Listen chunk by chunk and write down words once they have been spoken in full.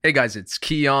Hey guys, it's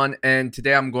Keon, and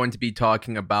today I'm going to be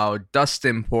talking about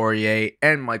Dustin Poirier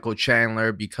and Michael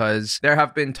Chandler because there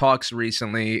have been talks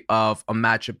recently of a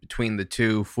matchup between the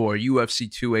two for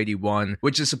UFC 281,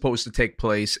 which is supposed to take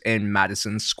place in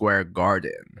Madison Square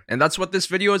Garden. And that's what this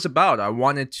video is about. I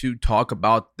wanted to talk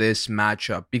about this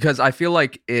matchup because I feel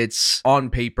like it's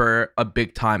on paper a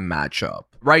big time matchup.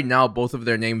 Right now, both of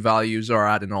their name values are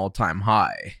at an all-time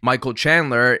high. Michael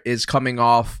Chandler is coming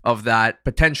off of that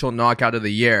potential knockout of the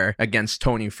year against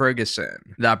Tony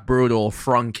Ferguson, that brutal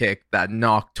front kick that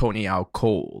knocked Tony out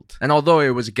cold. And although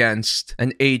it was against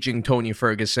an aging Tony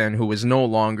Ferguson who was no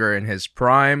longer in his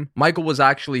prime, Michael was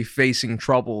actually facing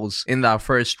troubles in that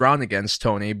first round against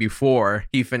Tony before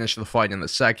he finished the fight in the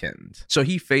second. So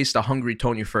he faced a hungry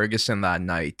Tony Ferguson that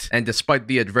night, and despite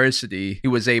the adversity, he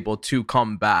was able to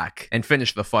come back and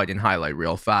finish the fight in highlight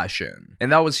reel fashion.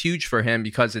 And that was huge for him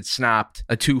because it snapped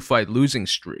a 2-fight losing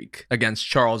streak against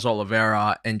Charles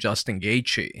Oliveira and Justin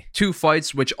Gaethje. 2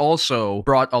 fights which also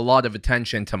brought a lot of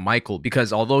attention to Michael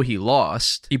because although he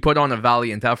lost, he put on a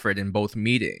valiant effort in both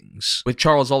meetings. With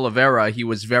Charles Oliveira, he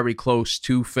was very close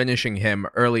to finishing him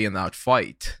early in that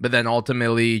fight, but then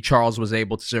ultimately Charles was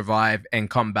able to survive and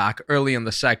come back early in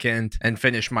the second and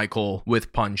finish Michael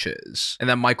with punches. And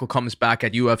then Michael comes back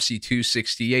at UFC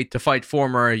 268 to fight former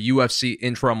UFC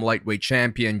interim lightweight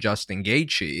champion Justin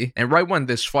Gaethje. And right when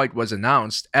this fight was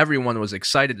announced, everyone was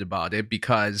excited about it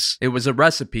because it was a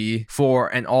recipe for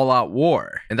an all-out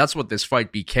war. And that's what this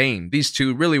fight became. These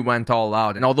two really went all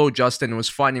out. And although Justin was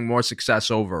finding more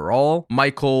success overall,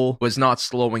 Michael was not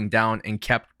slowing down and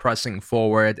kept pressing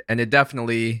forward, and it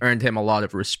definitely earned him a lot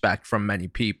of respect from many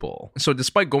people. So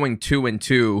despite going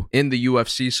 2-2 in the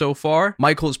UFC so far,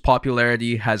 Michael's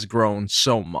popularity has grown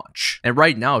so much. And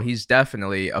right now, he's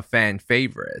definitely a fan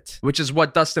favorite, which is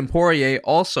what Dustin Poirier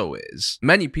also is.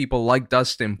 Many people like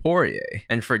Dustin Poirier,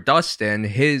 and for Dustin,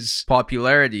 his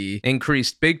popularity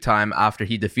increased big time after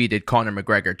he defeated Conor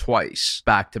McGregor twice,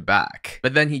 back to back.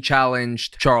 But then he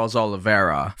challenged Charles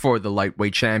Oliveira for the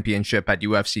lightweight championship at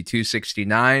UFC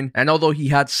 269, and although he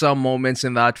had some moments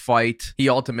in that fight, he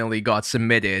ultimately got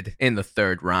submitted in the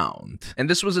 3rd round. And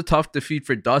this was a tough defeat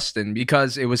for Dustin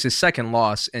because it was his second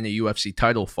loss in a UFC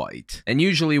title fight. And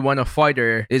usually when a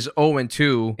fighter is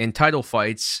 0-2 in title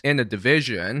fights in a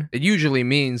division, it usually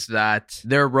means that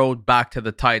their road back to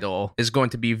the title is going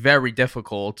to be very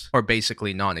difficult or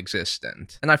basically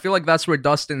non-existent. And I feel like that's where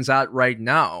Dustin's at right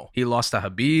now. He lost to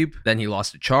Khabib, then he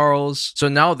lost to Charles, so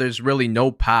now there's really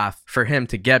no path for him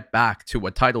to get back to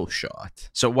a title shot.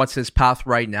 So what's his path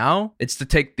right now? It's to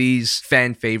take these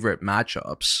fan favorite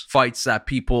matchups, fights that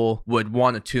people would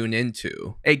want to tune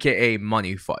into, aka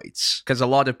money fights, because a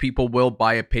lot of people will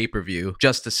buy a pay-per-view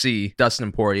just to see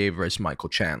Dustin Poirier versus Michael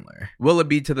Chandler. Will it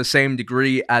be to the same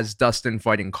degree as Dustin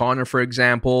fighting Conor, for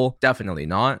example? Definitely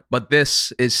not, but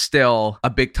this is still a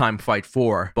big time fight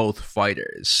for both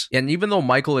fighters. And even though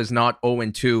Michael is not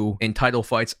 0-2 in title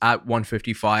fights at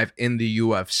 155 in the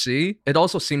UFC, it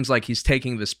also seems like he's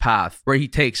taking this path where he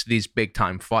takes these big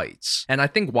time fights. And I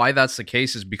think why that's the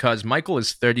case is because Michael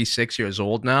is 36 years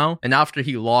old now, and after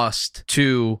he lost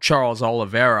to Charles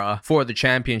Oliveira for the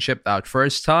championship that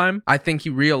first time, I think he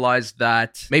realized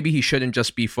that maybe he shouldn't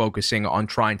just be focusing on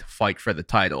trying to fight for the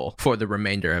title for the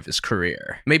remainder of his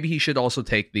career. Maybe he should also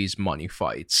take these money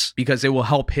fights because it will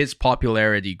help his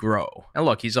popularity grow. And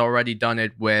look, he's already done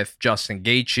it with Justin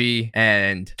Gaethje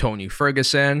and Tony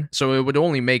Ferguson, so it would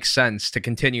only make sense to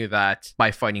continue that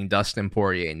by fighting Dustin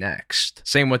Poirier next.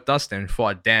 Same with Dustin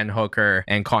fought Dan Hooker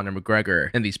and Conor McGregor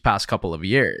in these past couple of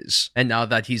years. And now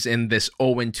that he's in this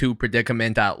 0-2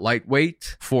 predicament at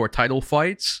lightweight for title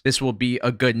fights, this will be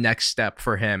a good next step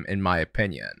for him in my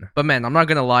opinion. But man, I'm not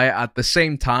gonna lie, at the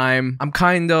same time, I'm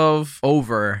kind of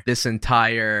over this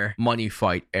entire money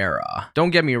fight era.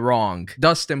 Don't get me wrong,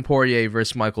 Dustin Poirier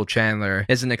versus Michael Chandler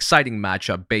is an exciting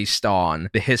matchup based on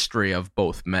the history of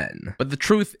both men. But the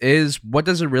truth is, what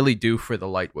does it really do for the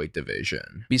lightweight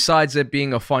division? Besides it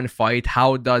being a fun fight,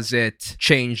 how does it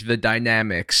change the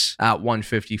dynamics at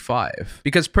 155?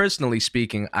 Because personally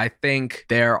speaking, I think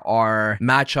there are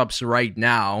matchups right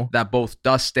now that both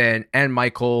Dustin and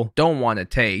Michael don't want to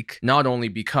take, not only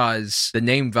because the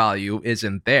name value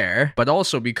isn't there, but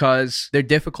also because they're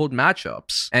difficult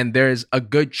matchups and there's a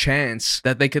good chance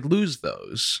that they could lose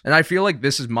those. And I feel like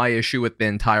this is my issue with the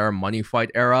entire money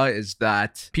fight era, is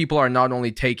that people are not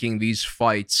only taking these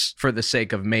fights for for the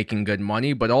sake of making good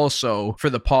money, but also for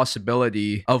the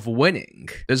possibility of winning.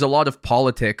 There's a lot of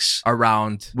politics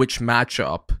around which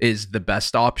matchup is the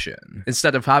best option,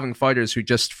 instead of having fighters who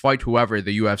just fight whoever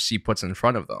the UFC puts in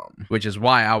front of them, which is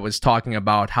why I was talking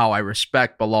about how I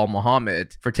respect Belal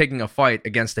Muhammad for taking a fight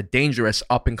against a dangerous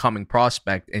up-and-coming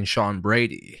prospect in Sean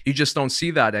Brady. You just don't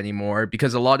see that anymore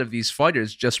because a lot of these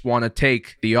fighters just want to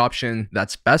take the option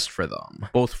that's best for them,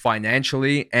 both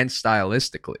financially and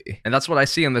stylistically. And that's what I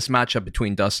see in this matchup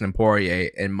between Dustin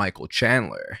Poirier and Michael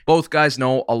Chandler. Both guys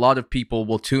know a lot of people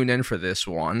will tune in for this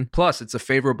one, plus it's a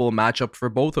favorable matchup for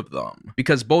both of them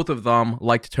because both of them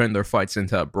like to turn their fights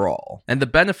into a brawl. And the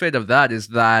benefit of that is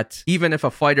that even if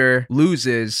a fighter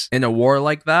loses in a war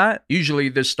like that, usually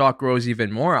their stock grows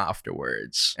even more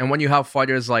afterwards. And when you have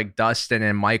fighters like Dustin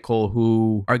and Michael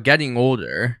who are getting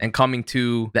older and coming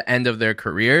to the end of their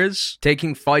careers,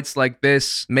 taking fights like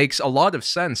this makes a lot of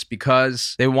sense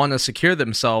because they want to secure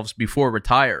themselves before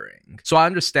retiring. So I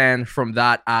understand from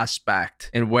that aspect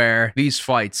and where these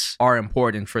fights are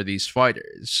important for these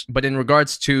fighters. But in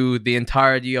regards to the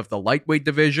entirety of the lightweight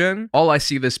division, all I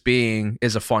see this being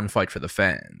is a fun fight for the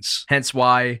fans. Hence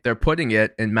why they're putting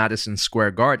it in Madison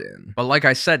Square Garden. But like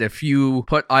I said, if you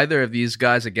put either of these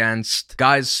guys against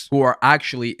guys who are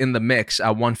actually in the mix at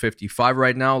 155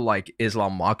 right now, like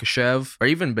Islam Makhachev or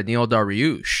even Beneil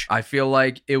Dariush, I feel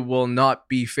like it will not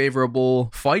be favorable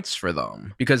fights for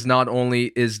them because not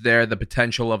only is there the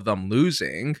potential of them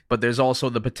losing, but there's also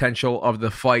the potential of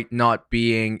the fight not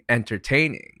being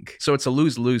entertaining. So it's a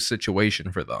lose-lose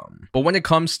situation for them. But when it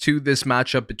comes to this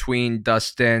matchup between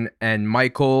Dustin and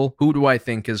Michael, who do I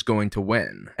think is going to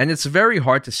win? And it's very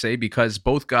hard to say because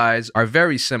both guys are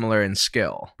very similar in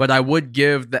skill. But I would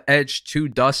give the edge to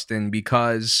Dustin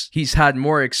because he's had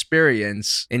more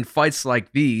experience in fights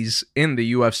like these in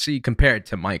the UFC compared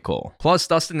to Michael. Plus,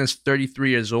 Dustin is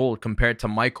 33 years old compared to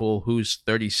Michael, who's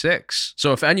 36.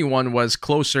 So if anyone was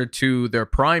closer to their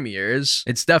prime years,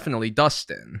 it's definitely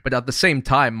Dustin. But at the same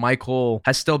time, Michael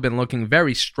has still been looking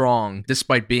very strong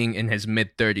despite being in his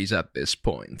mid-30s at this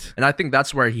point. And I think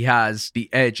that's where he has the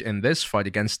edge in this fight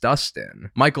against Dustin.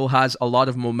 Michael has a lot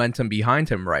of momentum behind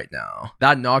him right now.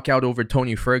 That knockout over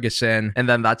Tony Ferguson and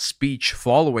then that speech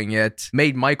following it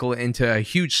made Michael into a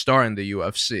huge star in the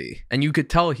UFC. And you could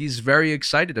tell he's very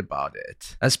excited about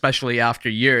it, especially after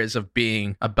years of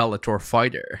being a Bellator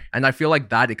fighter. And I feel like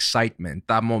that excitement,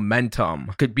 that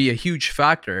momentum could be a huge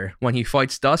factor when he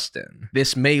fights Dustin.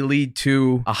 This may lead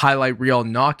to a highlight reel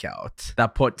knockout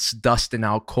that puts Dustin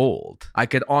out cold. I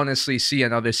could honestly see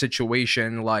another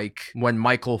situation like when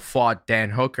Michael fought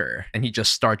Dan Hooker and he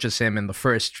just starches him in the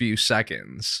first few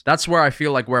seconds. That's where I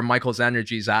feel like where Michael's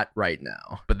energy is at right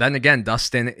now. But then again,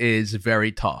 Dustin is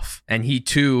very tough and he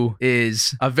too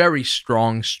is a very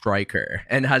strong striker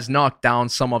and has knocked down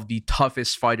some of the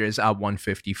toughest fighters at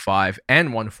 155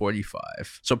 and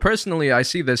 145. So personally, I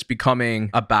see this becoming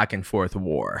a back and forth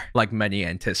war, like many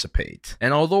anticipate.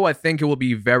 And although I think it will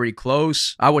be very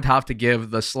close, I would have to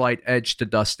give the slight edge to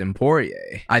Dustin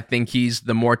Poirier. I think he's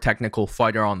the more technical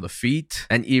fighter on the feet,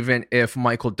 and even if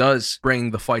Michael does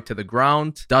bring the fight to the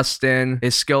ground, Dustin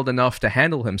is skilled enough to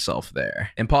handle himself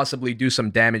there and possibly do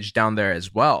some damage down there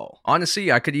as well.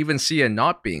 Honestly, I could even see it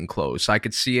not being close. I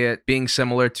could see it being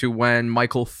similar to when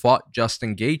Michael fought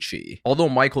Justin Gaethje. Although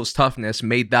Michael's toughness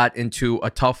made that into a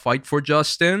tough fight for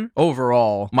Justin,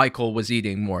 overall, Michael was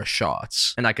eating more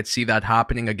shots, and I could see that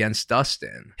happening against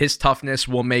Dustin. His toughness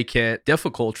will make it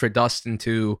difficult for Dustin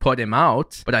to put him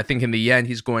out, but I think in the end,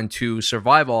 he's going to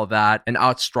survive all that and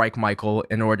outstrike Michael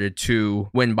in order to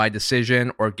win by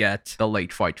decision or get the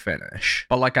late fight finish.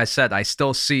 But like I said, I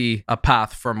still see a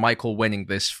path for Michael winning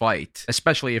this fight,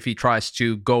 especially if he tries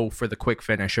to go for the quick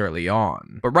finish early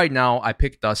on. But right now, I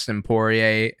picked Dustin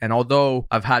Poirier, and although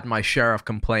I've had my share of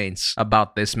complaints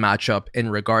about this matchup in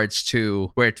regards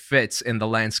to where it fits in the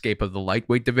landscape of the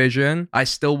lightweight division, I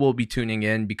still will be tuning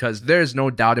in because there's no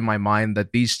doubt in my mind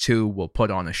that these two will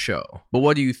put on a show. But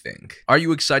what do you think? Are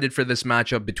you excited for this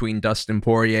matchup between Dustin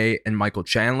Poirier and Michael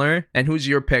Chandler? And who's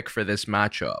your pick for this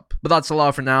matchup? But that's a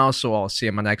lot for now, so I'll see you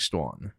in my next one.